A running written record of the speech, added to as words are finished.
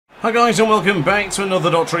Hi guys and welcome back to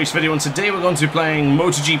another DrAce video, and today we're going to be playing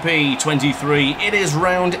MotoGP 23. It is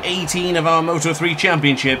round 18 of our Moto3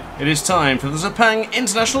 Championship. It is time for the Sepang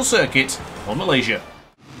International Circuit on Malaysia.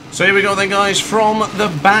 So here we go then guys, from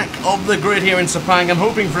the back of the grid here in Sepang. I'm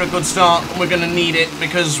hoping for a good start, and we're going to need it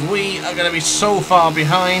because we are going to be so far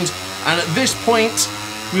behind, and at this point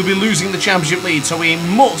we'll be losing the championship lead, so we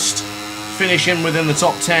must finish in within the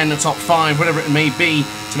top 10, the top 5, whatever it may be,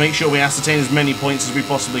 to make sure we ascertain as many points as we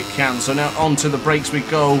possibly can. So now onto the brakes we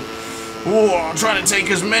go. Ooh, trying to take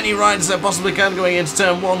as many rides as I possibly can going into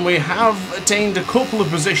turn 1. We have attained a couple of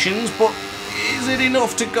positions, but is it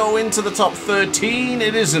enough to go into the top 13?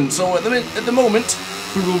 It isn't. So at the moment,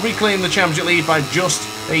 we will reclaim the championship lead by just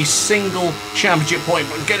a single championship point.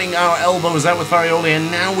 But getting our elbows out with Farioli, and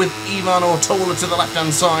now with Ivan Ortola to the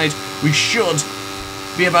left-hand side, we should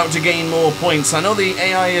be about to gain more points. I know the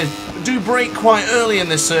AI do break quite early in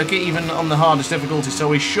this circuit, even on the hardest difficulty, so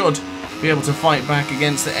we should be able to fight back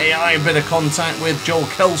against the AI. A bit of contact with Joel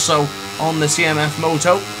Kelso on the CMF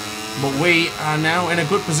Moto, but we are now in a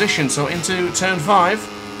good position. So into turn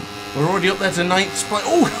 5, we're already up there to 9th place.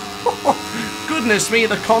 Oh, goodness me,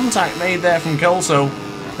 the contact made there from Kelso.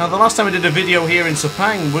 Now the last time I did a video here in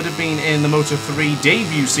Sepang would have been in the Moto3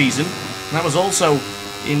 debut season, and that was also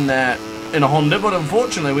in a Honda, but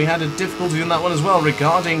unfortunately we had a difficulty in that one as well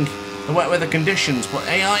regarding the wet weather conditions. But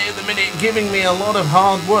AI at the minute giving me a lot of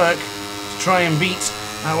hard work to try and beat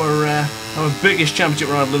our biggest championship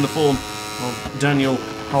rival in the form of Daniel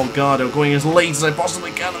Holgado, going as late as I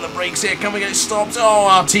possibly can on the brakes here. Can we get it stopped? Oh,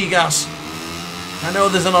 Artigas. I know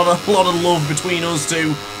there's not a lot of love between us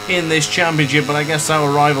two in this championship, but I guess our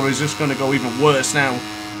rivalry is just going to go even worse now.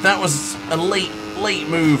 That was a late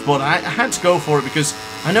move, but I had to go for it because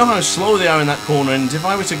I know how slow they are in that corner, and if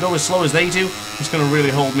I were to go as slow as they do, it's going to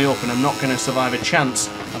really hold me up, and I'm not going to survive a chance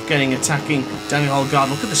of attacking Daniel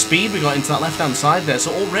Holgado. Look at the speed we got into that left-hand side there.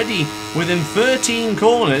 So already within 13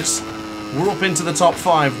 corners, we're up into the top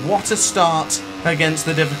 5. What a start against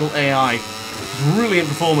the difficult AI. Brilliant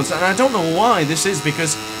performance, and I don't know why this is,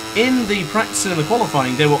 because in the practice and in the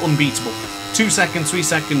qualifying, they were unbeatable. 2 seconds, 3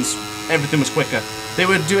 seconds, everything was quicker. They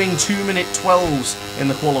were doing 2-minute 12s in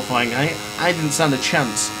the qualifying. I didn't stand a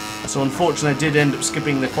chance. So unfortunately I did end up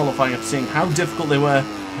skipping the qualifying after seeing how difficult they were.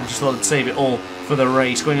 I just thought I'd save it all for the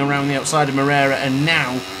race. Going around the outside of Moreira, and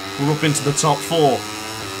now we're up into the top 4.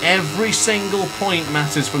 Every single point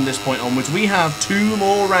matters from this point onwards. We have 2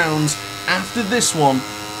 more rounds after this one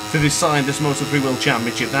to decide this Moto3 World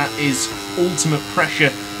Championship. That is ultimate pressure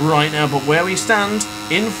right now. But where we stand,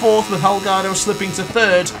 in 4th with Holgado slipping to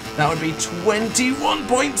 3rd, that would be 21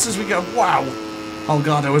 points as we go. Wow!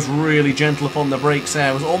 Holgado was really gentle upon the brakes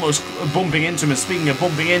there. Was almost bumping into him. And speaking of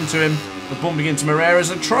bumping into him, we're bumping into Moreira.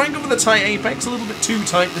 And trying over the tight apex, a little bit too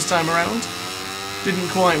tight this time around. Didn't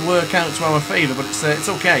quite work out to our favour, but it's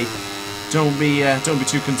okay. Don't be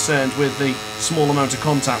too concerned with the small amount of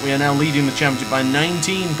contact. We are now leading the championship by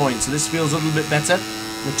 19 points, so this feels a little bit better.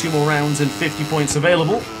 With 2 more rounds and 50 points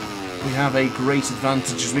available, we have a great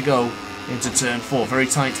advantage as we go into turn 4. Very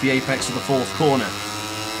tight to the apex of the 4th corner.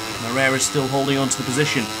 Moreira is still holding on to the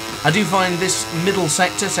position. I do find this middle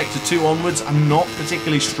sector, sector 2 onwards, I'm not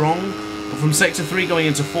particularly strong, but from sector 3 going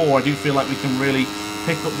into 4, I do feel like we can really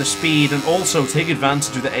pick up the speed and also take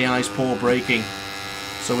advantage of the AI's poor braking.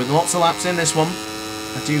 So with lots of laps in this one,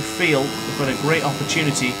 I do feel we've got a great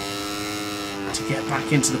opportunity to get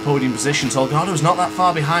back into the podium positions. Holgado's not that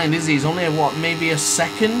far behind, is he? He's only, maybe a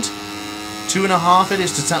second? 2.5 it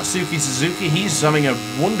is to Tatsuki Suzuki. He's having a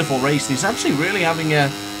wonderful race. He's actually really having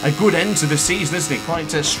a good end to the season, isn't he?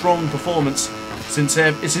 Quite a strong performance since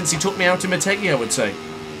he took me out in Motegi, I would say.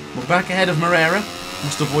 We're back ahead of Moreira.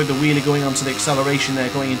 Must avoid the wheelie going onto the acceleration there,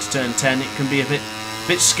 going into turn 10. It can be a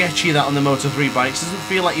bit sketchy that on the Moto3 bikes. It doesn't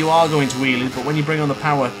feel like you are going to wheelie, but when you bring on the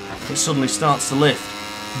power, it suddenly starts to lift.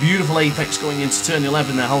 Beautiful apex going into turn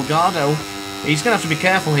 11 there. Holgado, he's going to have to be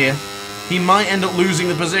careful here. He might end up losing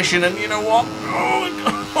the position, and you know what?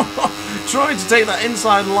 Oh, trying to take that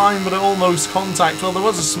inside line, but it almost contact. Well, there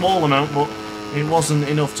was a small amount, but it wasn't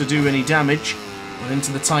enough to do any damage. We're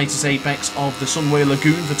into the tightest apex of the Sunway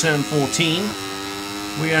Lagoon for turn 14.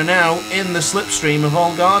 We are now in the slipstream of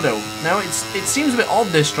Holgado. Now, it seems a bit odd,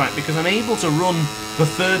 this track, because I'm able to run the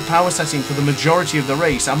 3rd power setting for the majority of the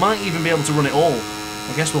race. I might even be able to run it all.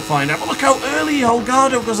 I guess we'll find out. But look how early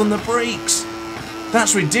Holgado goes on the brakes.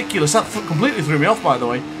 That's ridiculous. That completely threw me off, by the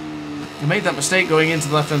way. I made that mistake going into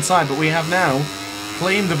the left-hand side, but we have now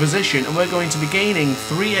claimed the position, and we're going to be gaining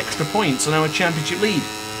 3 extra points on our championship lead.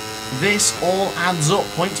 This all adds up.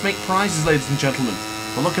 Points make prizes, ladies and gentlemen.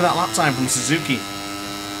 But look at that lap time from Suzuki.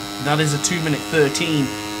 That is a 2-minute 13,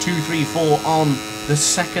 2.34 on the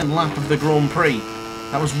second lap of the Grand Prix.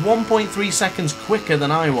 That was 1.3 seconds quicker than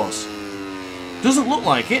I was. Doesn't look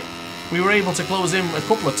like it. We were able to close in a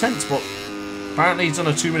couple of tenths, but apparently he's done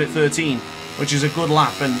a 2 minute 13, which is a good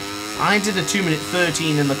lap, and I did a 2 minute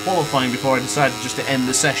 13 in the qualifying before I decided just to end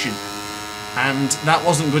the session. And that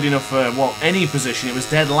wasn't good enough for, well, any position. It was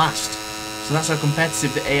dead last. So that's how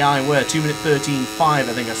competitive the AI were. 2 minute 13.5, I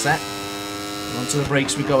think I set. And onto the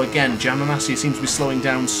brakes we go again. Giammamassia seems to be slowing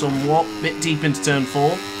down somewhat. Bit deep into turn 4.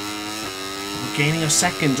 We're gaining a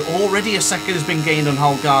second. Already a second has been gained on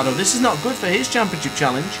Holgado. This is not good for his championship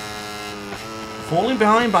challenge. Falling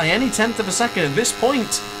behind by any tenth of a second at this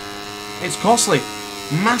point. It's costly.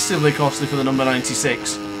 Massively costly for the number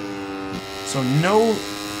 96. So no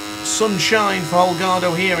sunshine for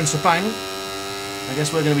Holgado here in Sepang. I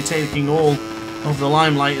guess we're going to be taking all of the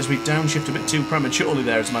limelight as we downshift a bit too prematurely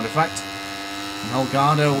there, as a matter of fact. And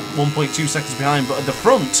Holgado 1.2 seconds behind, but at the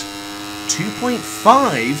front,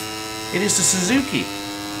 2.5 it is to Suzuki.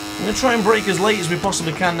 I'm going to try and brake as late as we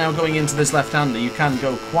possibly can now going into this left-hander. You can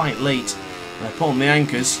go quite late by pulling the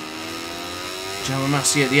anchors.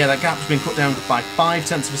 Giammamassia, yeah, that gap's been cut down by 5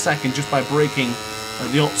 tenths of a second just by braking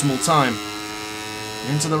at the optimal time.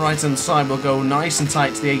 Into the right-hand side, we'll go nice and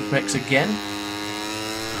tight to the apex again.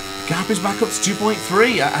 Gap is back up to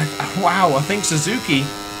 2.3. Wow, I think Suzuki,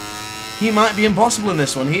 he might be impossible in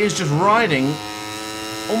this one. He is just riding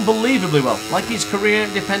unbelievably well, like his career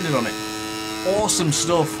depended on it. Awesome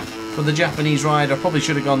stuff for the Japanese rider. Probably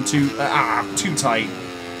should have gone too tight.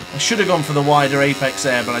 I should have gone for the wider apex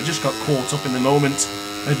there, but I just got caught up in the moment,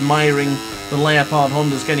 admiring the Leopard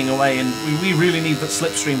Hondas getting away, and we really need that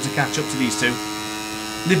slipstream to catch up to these two.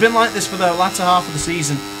 They've been like this for the latter half of the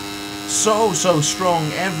season. So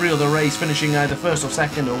strong, every other race finishing either first or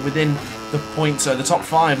second or within the points, the top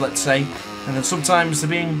 5, let's say, and then sometimes they're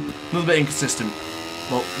being a little bit inconsistent.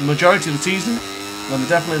 But the majority of the season, and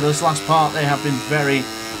definitely this last part, they have been very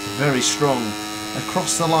strong.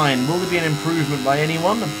 Across the line, will there be an improvement by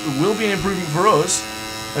anyone? It will be an improvement for us.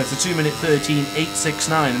 It's a 2 minute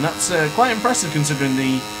 13.869, and that's quite impressive considering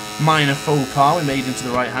the minor faux pas we made into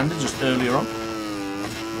the right-hander just earlier on.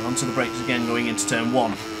 And onto the brakes again going into turn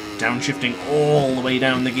 1. Downshifting all the way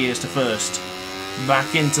down the gears to first.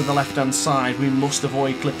 Back into the left-hand side. We must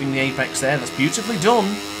avoid clipping the apex there. That's beautifully done.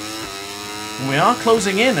 And we are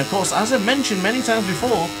closing in. Of course, as I've mentioned many times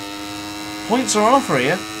before, points are on offer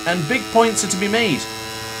here, and big points are to be made.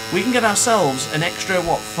 We can get ourselves an extra,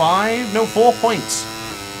 what, 4 points.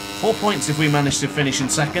 4 points if we manage to finish in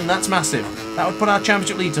second. That's massive. That would put our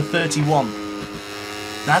championship lead to 31.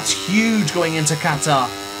 That's huge going into Qatar.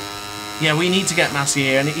 Yeah, we need to get Massi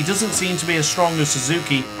here, and he doesn't seem to be as strong as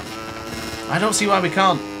Suzuki. I don't see why we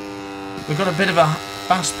can't. We've got a bit of a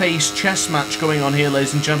fast-paced chess match going on here,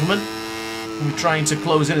 ladies and gentlemen. I'm trying to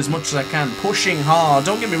close in as much as I can, pushing hard.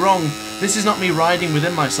 Don't get me wrong, this is not me riding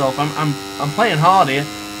within myself. I'm playing hard here.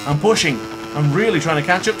 I'm pushing. I'm really trying to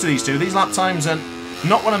catch up to these two. These lap times are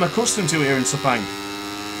not what I'm accustomed to here in Sepang.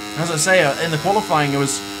 As I say, in the qualifying, it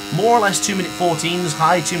was more or less 2 minute 14s,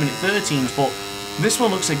 high 2 minute 13s, but this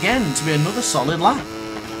one looks again to be another solid lap.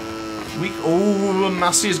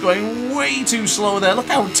 Massi is going way too slow there. Look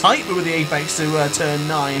how tight we were with the apex to turn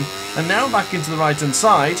 9. And now back into the right-hand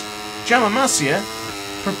side. Giammamassia,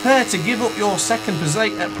 prepare to give up your second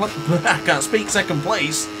second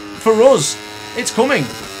place for us. It's coming.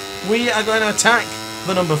 We are going to attack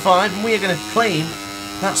the number 5, and we are going to claim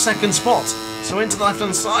that second spot. So into the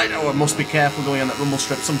left-hand side. Oh, I must be careful going on that rumble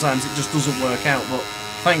strip. Sometimes it just doesn't work out, but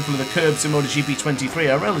thankfully the curbs in MotoGP 23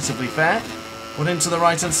 are relatively fair. But into the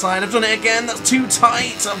right-hand side. I've done it again. That's too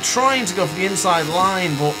tight. I'm trying to go for the inside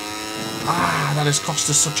line, but that has cost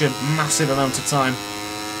us such a massive amount of time.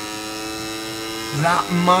 That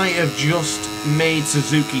might have just made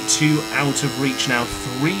Suzuki 2 out of reach now.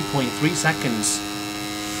 3.3 seconds.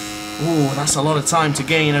 Oh, that's a lot of time to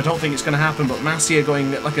gain. I don't think it's going to happen, but Massia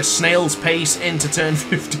going like a snail's pace into turn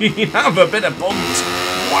 15. Have a bit of bumped.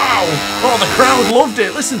 Wow! Oh, the crowd loved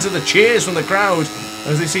it. Listen to the cheers from the crowd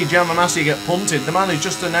as they see Giammamassia get punted. The man who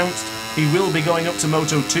just announced he will be going up to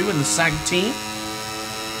Moto 2 in the SAG team.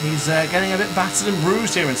 He's getting a bit battered and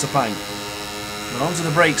bruised here in Sepang. But onto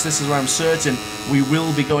the brakes, this is where I'm certain we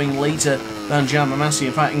will be going later than Giammamassia.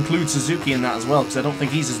 In fact, include Suzuki in that as well, because I don't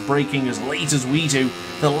think he's as braking as late as we do.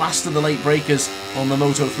 The last of the late breakers on the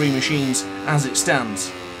Moto 3 machines as it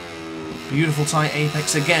stands. Beautiful tight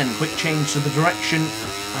apex again. Quick change to the direction,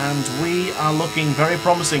 and we are looking very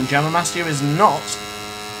promising. Giammamassia is not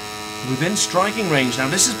within striking range. Now,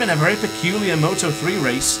 this has been a very peculiar Moto 3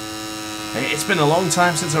 race. It's been a long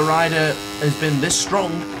time since a rider has been this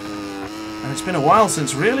strong. And it's been a while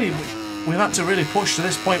since, really, we've had to really push to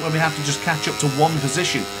this point where we have to just catch up to one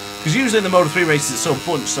position. Because usually in the Moto3 races it's so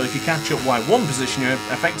bunched, so if you catch up by one position, you're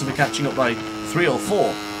effectively catching up by 3 or 4.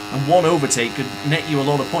 And one overtake could net you a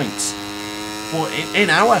lot of points. But in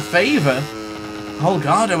our favour,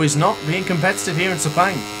 Holgado is not being competitive here in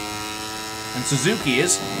Sepang. And Suzuki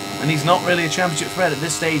is, and he's not really a championship threat at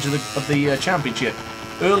this stage of the championship.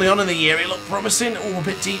 Early on in the year, it looked promising. Oh, a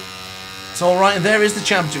bit deep. It's alright, and there is the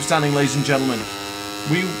championship standing, ladies and gentlemen.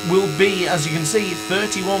 We will be, as you can see,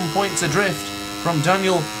 31 points adrift from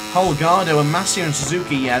Daniel Holgado and Masia and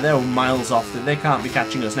Suzuki. Yeah, they're miles off. They can't be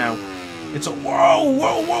catching us now. It's a... Whoa,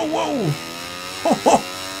 whoa, whoa, whoa!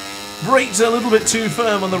 Brakes a little bit too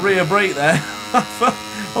firm on the rear brake there.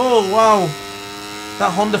 Oh, wow.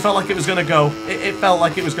 That Honda felt like it was going to go. It felt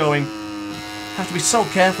like it was going. Have to be so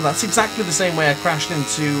careful. That's exactly the same way I crashed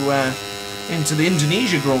into the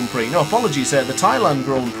Indonesia Grand Prix. No, apologies, the Thailand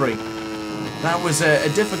Grand Prix. That was a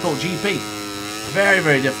difficult GP. Very,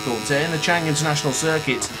 very difficult. In the Chang International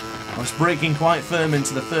Circuit, I was braking quite firm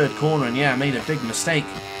into the third corner, and yeah, I made a big mistake.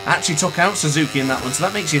 I actually took out Suzuki in that one, so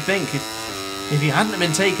that makes you think if he hadn't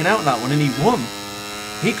been taken out that one and he won,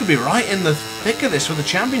 he could be right in the thick of this for the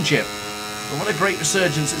championship. But what a great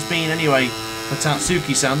resurgence it's been anyway for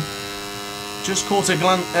Tatsuki-san. Just caught a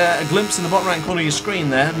glimpse in the bottom right corner of your screen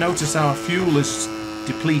there. Notice our fuel is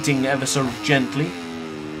depleting ever so gently.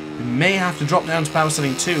 We may have to drop down to power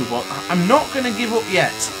setting 2, but I'm not going to give up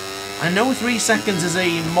yet. I know 3 seconds is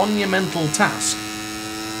a monumental task,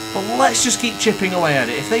 but let's just keep chipping away at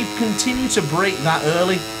it. If they continue to brake that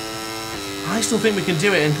early, I still think we can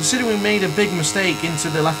do it. And considering we made a big mistake into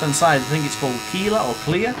the left-hand side, I think it's called Keela or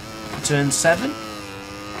Clear, turn 7.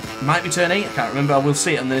 Might be turn 8, I can't remember. I will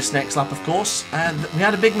see it on this next lap, of course. And we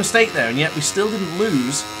had a big mistake there, and yet we still didn't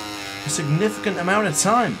lose a significant amount of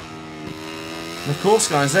time. And of course,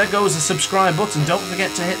 guys, there goes the subscribe button. Don't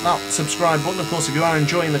forget to hit that subscribe button, of course, if you are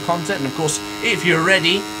enjoying the content. And of course, if you're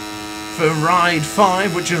ready for Ride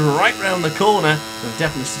 5, which is right round the corner, I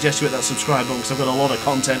definitely suggest you hit that subscribe button, because I've got a lot of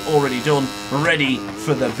content already done, ready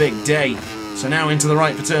for the big day. So now into the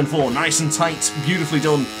right for turn 4. Nice and tight, beautifully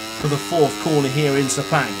done for the 4th corner here in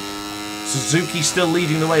Sepang. Suzuki still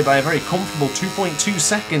leading the way by a very comfortable 2.2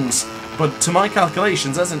 seconds. But to my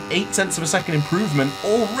calculations, that's an 0.8 of a second improvement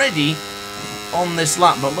already on this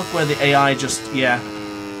lap. But look where the AI just, yeah,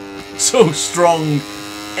 so strong.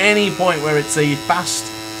 Any point where it's a fast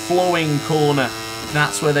flowing corner,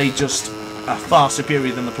 that's where they just are far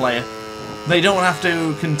superior than the player. They don't have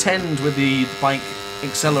to contend with the bike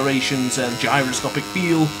accelerations and gyroscopic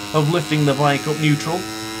feel of lifting the bike up neutral.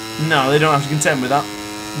 No, they don't have to contend with that.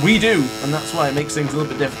 We do, and that's why it makes things a little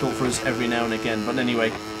bit difficult for us every now and again. But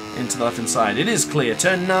anyway, into the left-hand side. It is clear.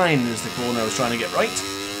 Turn 9 is the corner I was trying to get right.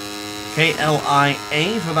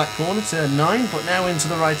 KLIA for that corner, turn 9. But now into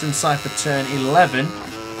the right-hand side for turn 11.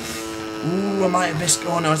 Ooh, I might have missed...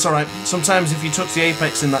 Oh, no, it's alright. Sometimes if you touch the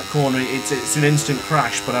apex in that corner, it's an instant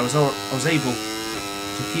crash. But I was able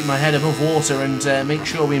to keep my head above water and make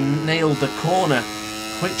sure we nailed the corner.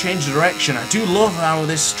 Quick change of direction. I do love how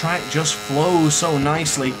this track just flows so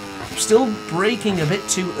nicely. I'm still braking a bit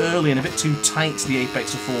too early and a bit too tight to the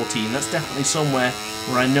apex of 14. That's definitely somewhere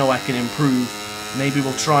where I know I can improve. Maybe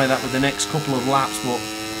we'll try that with the next couple of laps, but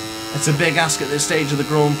it's a big ask at this stage of the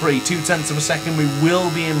Grand Prix. 0.2 of a second we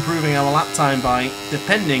will be improving our lap time by,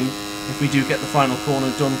 depending if we do get the final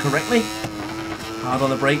corner done correctly. Hard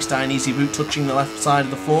on the brakes, down easy boot, touching the left side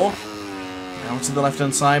of the floor. Now to the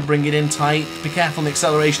left-hand side, bring it in tight. Be careful on the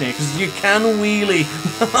acceleration here, because you can wheelie.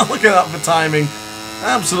 Look at that for timing.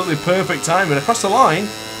 Absolutely perfect timing. Across the line,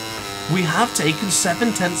 we have taken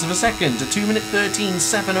 0.7 of a second to 2 minute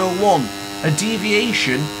 13.701. A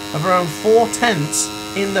deviation of around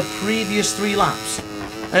 0.4 in the previous 3 laps.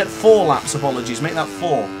 4 laps, apologies. Make that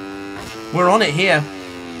 4. We're on it here.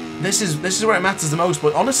 This is where it matters the most,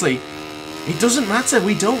 but honestly, it doesn't matter.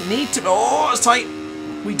 We don't need to... Oh, it's tight.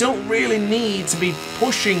 We don't really need to be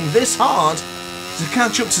pushing this hard to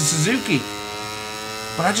catch up to Suzuki.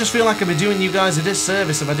 But I just feel like I'd be doing you guys a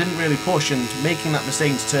disservice if I didn't really push, and making that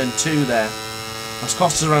mistake to turn 2 there. That's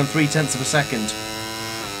cost us around 0.3 of a second.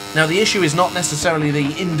 Now the issue is not necessarily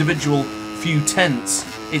the individual few tenths,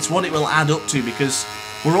 it's what it will add up to, because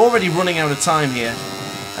we're already running out of time here.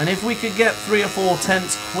 And if we could get 3 or 4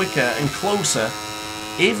 tenths quicker and closer,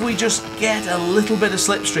 if we just get a little bit of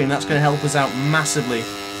slipstream, that's going to help us out massively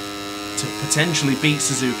to potentially beat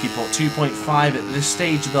Suzuki. But 2.5 at this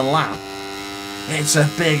stage of the lap, it's a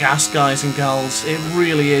big ask, guys and gals. It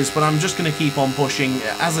really is, but I'm just going to keep on pushing.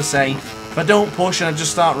 As I say, if I don't push and I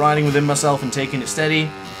just start riding within myself and taking it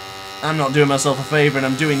steady, I'm not doing myself a favour and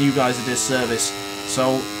I'm doing you guys a disservice.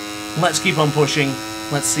 So let's keep on pushing.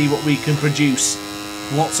 Let's see what we can produce.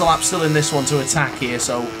 Lots of laps still in this one to attack here,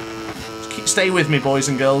 so stay with me, boys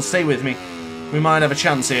and girls. Stay with me. We might have a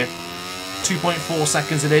chance here. 2.4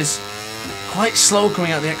 seconds it is. Quite slow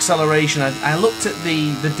coming out the acceleration. I looked at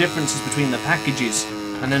the differences between the packages,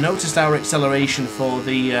 and I noticed our acceleration for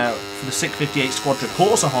the 658 Squadra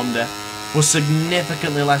Corsa Honda was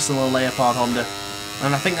significantly less than the Leopard Honda.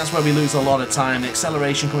 And I think that's where we lose a lot of time. The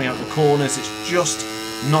acceleration coming out the corners, it's just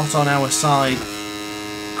not on our side.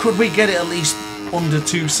 Could we get it at least under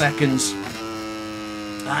 2 seconds?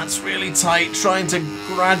 That's really tight, trying to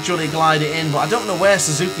gradually glide it in, but I don't know where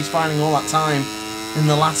Suzuki's finding all that time in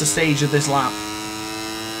the latter stage of this lap.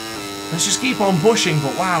 Let's just keep on pushing,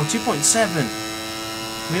 but wow, 2.7.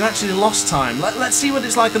 We've actually lost time. Let's see what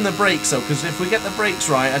it's like on the brakes though, because if we get the brakes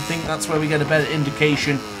right, I think that's where we get a better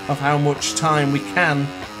indication of how much time we can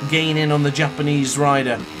gain in on the Japanese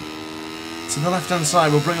rider. To the left hand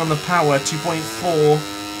side, we'll bring on the power, 2.4,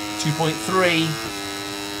 2.3.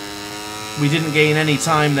 We didn't gain any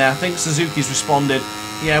time there. I think Suzuki's responded.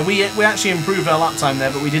 Yeah, we actually improved our lap time there,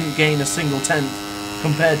 but we didn't gain a single tenth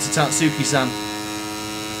compared to Tatsuki-san.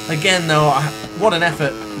 Again though, what an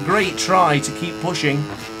effort. Great try to keep pushing.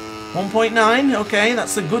 1.9, okay,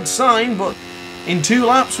 that's a good sign, but in 2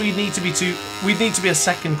 laps we'd need to be a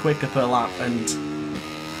second quicker per lap, and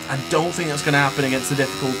I don't think that's going to happen against the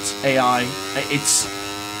difficult AI.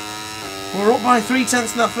 We're up by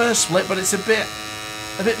 3/10 in that first split, but it's a bit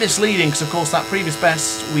misleading because of course that previous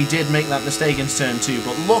best we did make that mistake in turn 2,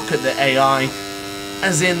 but look at the AI,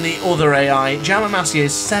 as in the other AI. Jama Masia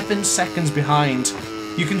is 7 seconds behind.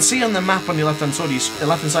 You can see on the map on your left-hand side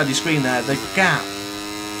of your screen there, the gap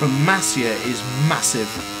from Masia is massive.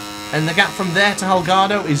 And the gap from there to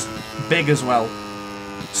Holgado is big as well.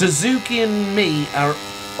 Suzuki and me are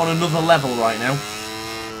on another level right now.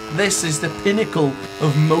 This is the pinnacle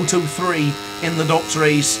of Moto3 in the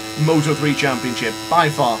DrAce Moto3 Championship, by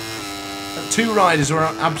far. 2 riders who are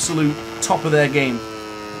at absolute top of their game.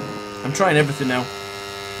 I'm trying everything now.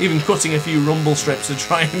 Even cutting a few rumble strips to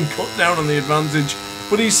try and cut down on the advantage.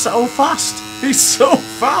 But he's so fast. He's so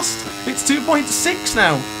fast. It's 2.6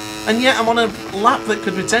 now. And yet I'm on a lap that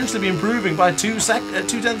could potentially be improving by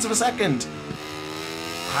 2/10 of a second.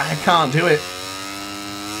 I can't do it.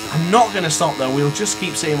 I'm not going to stop though. We'll just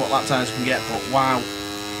keep seeing what lap times we can get. But wow.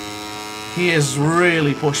 He has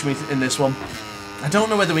really pushed me in this one. I don't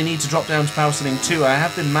know whether we need to drop down to power setting 2. I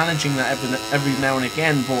have been managing that every now and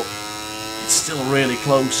again, but it's still really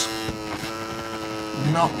close.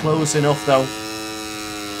 Not close enough though.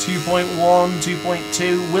 2.1,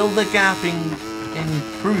 2.2. Will the gap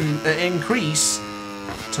increase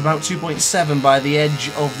to about 2.7 by the edge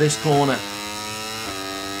of this corner?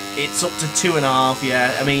 It's up to 2.5,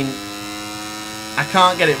 yeah. I mean, I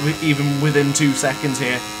can't get it even within 2 seconds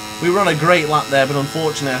here. We were on a great lap there, but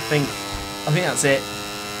unfortunately, I think that's it.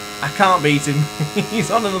 I can't beat him. He's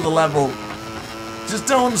on another level. Just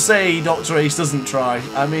don't say DrAce doesn't try.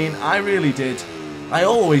 I mean, I really did. I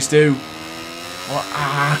always do. Well,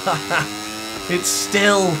 it's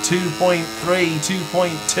still 2.3,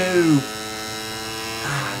 2.2.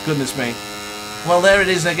 Goodness me. Well, there it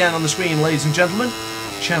is again on the screen, ladies and gentlemen.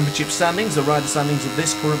 Championship standings, the rider standings of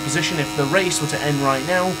this current position. If the race were to end right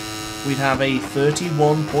now, we'd have a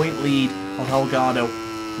 31-point lead on Holgado.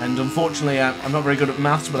 And unfortunately, I'm not very good at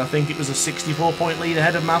maths, but I think it was a 64-point lead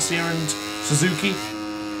ahead of Masia and Suzuki.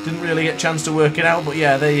 Didn't really get a chance to work it out, but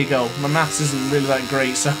yeah, there you go. My maths isn't really that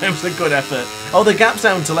great, so it was a good effort. Oh, the gap's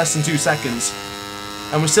down to less than 2 seconds.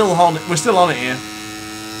 And we're still on it here.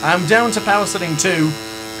 I'm down to power setting 2,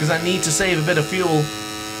 because I need to save a bit of fuel.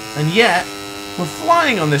 And yet, we're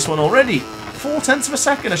flying on this one already. 0.4 of a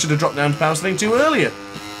second. I should have dropped down to power setting 2 earlier.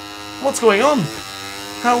 What's going on?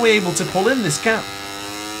 How are we able to pull in this gap?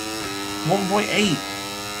 1.8.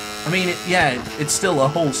 I mean, it's still a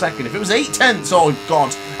whole second. If it was 0.8, oh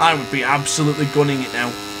god, I would be absolutely gunning it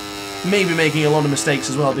now. Maybe making a lot of mistakes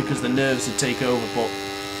as well because the nerves would take over, but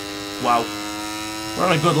wow. We're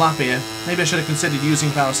on a good lap here. Maybe I should have considered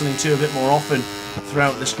using power setting 2 a bit more often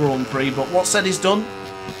throughout this Grand Prix, but what's said is done.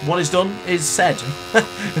 What is done is said,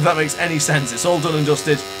 if that makes any sense. It's all done and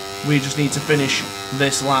dusted. We just need to finish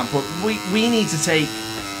this lap, but we need to take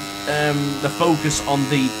the focus on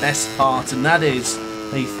the best part, and that is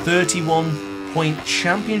a 31-point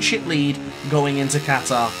championship lead going into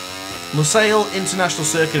Qatar. Lusail International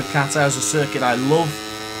Circuit of Qatar is a circuit I love.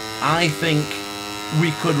 I think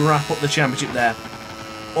we could wrap up the championship there.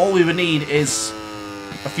 All we would need is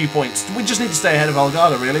a few points. We just need to stay ahead of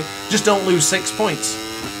Holgado, really. Just don't lose 6 points,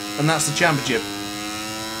 and that's the championship.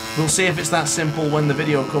 We'll see if it's that simple when the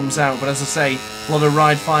video comes out, but as I say, a lot of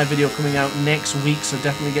Ride 5 video coming out next week, so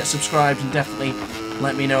definitely get subscribed and definitely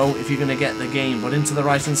let me know if you're going to get the game. But into the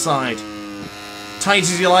right-hand side. Tight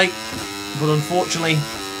as you like, but unfortunately,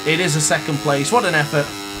 it is a second place. What an effort.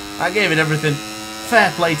 I gave it everything.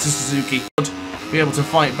 Fair play to Suzuki. Be able to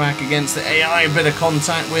fight back against the AI. A bit of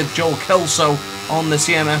contact with Joel Kelso on the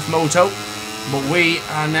CMF Moto. But we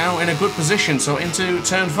are now in a good position. So into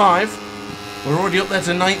turn 5. We're already up there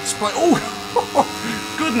to 9th place.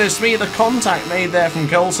 Oh, goodness me, the contact made there from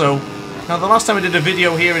Kelso. Now, the last time I did a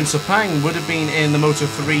video here in Sepang would have been in the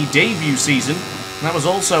Moto3 debut season. And that was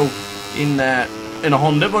also in a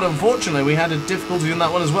Honda, but unfortunately we had a difficulty in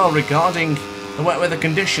that one as well regarding the wet weather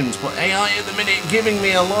conditions. But AI at the minute giving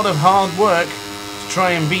me a lot of hard work to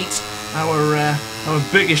try and beat our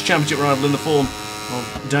biggest championship rival in the form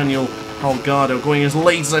of Daniel Holgado. Going as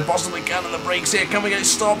late as I possibly can on the brakes here. Can we get it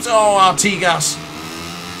stopped? Oh, Artigas.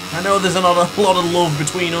 I know there's not a lot of love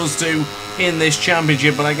between us two in this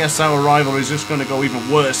championship, but I guess our rivalry is just going to go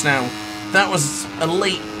even worse now. That was a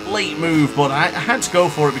late move, but I had to go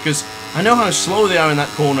for it because I know how slow they are in that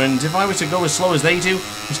corner, and if I were to go as slow as they do,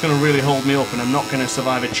 it's going to really hold me up, and I'm not going to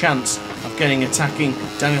survive a chance of attacking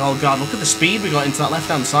Daniel Holgado. Look at the speed we got into that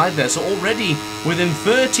left-hand side there. So already within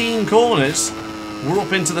 13 corners, we're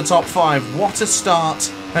up into the top 5. What a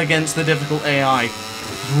start against the difficult AI.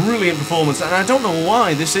 Brilliant performance, and I don't know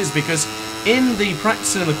why this is, because in the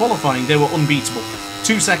practice and in the qualifying, they were unbeatable.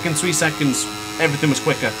 2 seconds, 3 seconds, everything was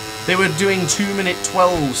quicker. They were doing 2-minute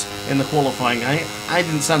 12s in the qualifying. I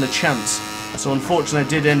didn't stand a chance. So unfortunately I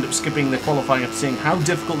did end up skipping the qualifying after seeing how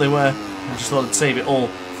difficult they were. I just thought I'd save it all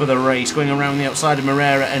for the race. Going around the outside of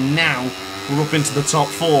Moreira, and now we're up into the top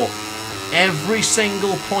 4. Every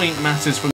single point matters from